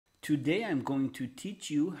Today I'm going to teach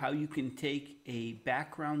you how you can take a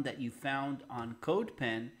background that you found on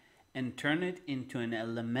Codepen and turn it into an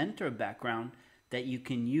Elementor background that you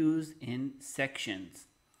can use in sections.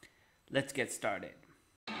 Let's get started.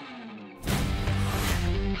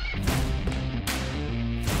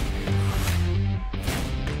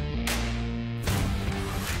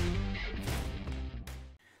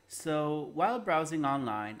 So while browsing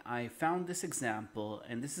online, I found this example,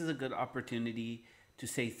 and this is a good opportunity to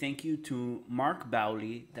say thank you to Mark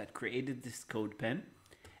Bowley that created this Codepen.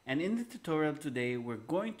 And in the tutorial today, we're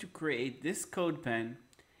going to create this Codepen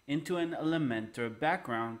into an Elementor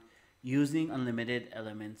background using Unlimited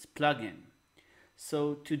Elements plugin.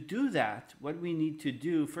 So to do that, what we need to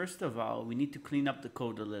do, first of all, we need to clean up the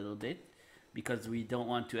code a little bit because we don't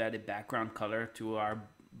want to add a background color to our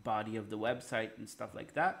body of the website and stuff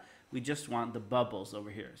like that. We just want the bubbles over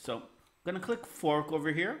here. So I'm going to click fork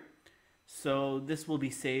over here. So this will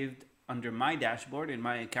be saved under my dashboard in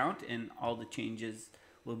my account, and all the changes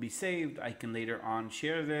will be saved. I can later on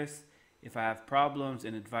share this if I have problems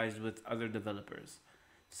and advise with other developers.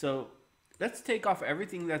 So let's take off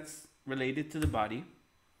everything that's related to the body.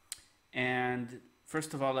 And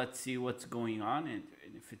first of all, let's see what's going on and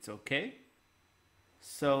if it's okay.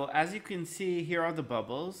 So as you can see, here are the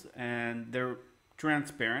bubbles, and they're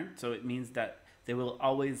transparent. So it means that they will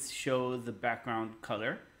always show the background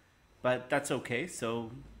color. But that's okay. So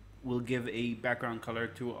we'll give a background color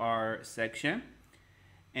to our section,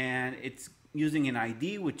 and it's using an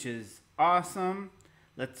ID, which is awesome.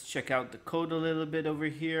 Let's check out the code a little bit over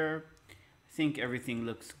here. I think everything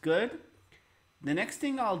looks good. The next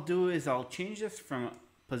thing I'll do is I'll change this from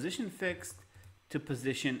position fixed to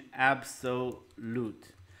position absolute.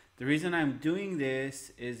 The reason I'm doing this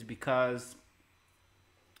is because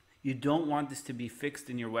you don't want this to be fixed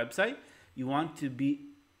in your website. You want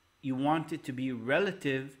it to be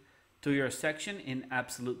relative to your section in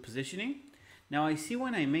absolute positioning. Now I see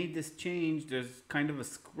when I made this change, there's kind of a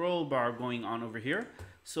scroll bar going on over here.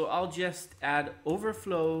 So I'll just add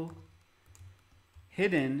overflow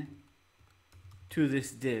hidden to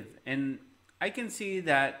this div. And I can see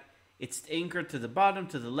that it's anchored to the bottom,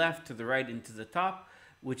 to the left, to the right, and to the top,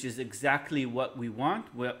 which is exactly what we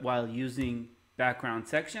want while using background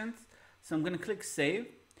sections. So I'm going to click save.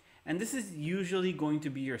 And this is usually going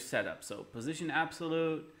to be your setup. So position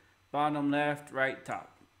absolute, bottom left, right,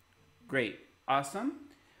 top. Great, awesome.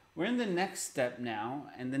 We're in the next step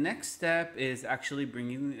now, and the next step is actually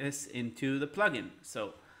bringing this into the plugin.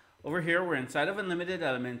 So over here, we're inside of Unlimited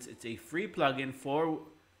Elements. It's a free plugin for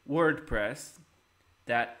WordPress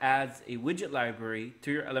that adds a widget library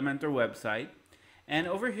to your Elementor website. And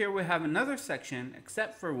over here, we have another section,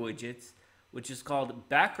 except for widgets, which is called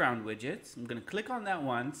background widgets. I'm going to click on that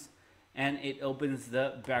once, and it opens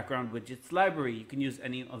the background widgets library. You can use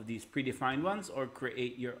any of these predefined ones or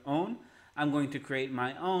create your own. I'm going to create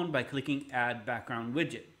my own by clicking add background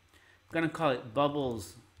widget. I'm going to call it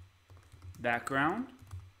bubbles background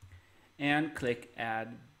and click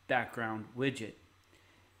add background widget.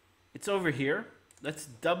 It's over here. Let's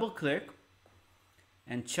double click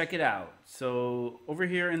and check it out. So over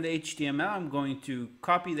here in the HTML, I'm going to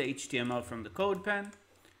copy the HTML from the Codepen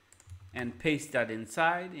and paste that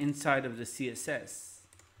inside of the CSS.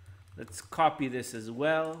 Let's copy this as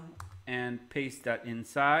well and paste that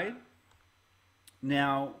inside.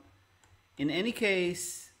 Now, in any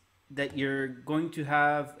case that you're going to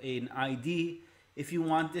have an ID, if you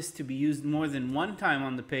want this to be used more than one time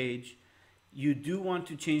on the page, you do want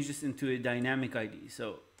to change this into a dynamic ID.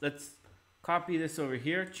 So let's copy this over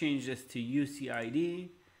here, change this to UCID,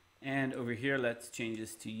 and over here, let's change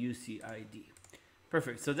this to UCID.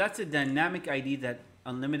 Perfect. So that's a dynamic ID that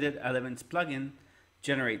Unlimited Elements plugin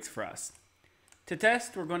generates for us. To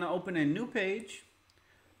test, we're going to open a new page.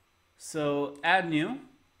 So add new,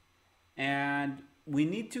 and we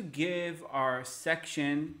need to give our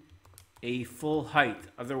section a full height.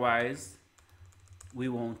 Otherwise, we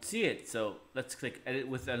won't see it. So let's click edit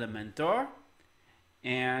with Elementor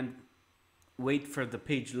and wait for the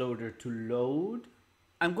page loader to load.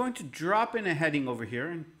 I'm going to drop in a heading over here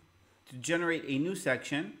and to generate a new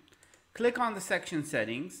section. Click on the section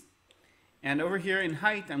settings, and over here in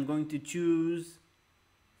height, I'm going to choose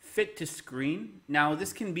fit to screen. Now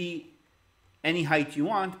this can be any height you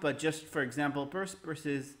want, but just for example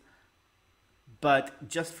purposes,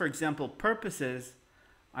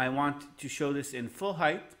 I want to show this in full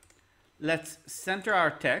height. Let's center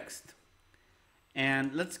our text,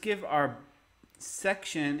 and let's give our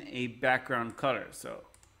section a background color. So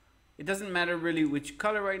it doesn't matter really which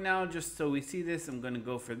color right now, just so we see this, I'm going to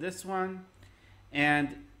go for this one.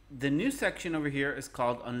 And the new section over here is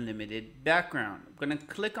called Unlimited Background. I'm going to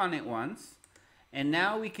click on it once, and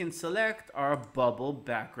now we can select our bubble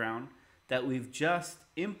background that we've just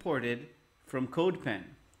imported from Codepen.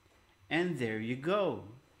 And there you go.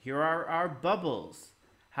 Here are our bubbles.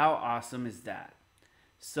 How awesome is that?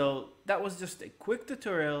 So that was just a quick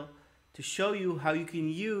tutorial to show you how you can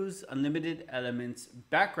use Unlimited Elements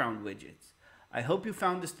background widgets. I hope you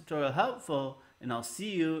found this tutorial helpful, and I'll see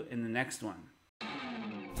you in the next one.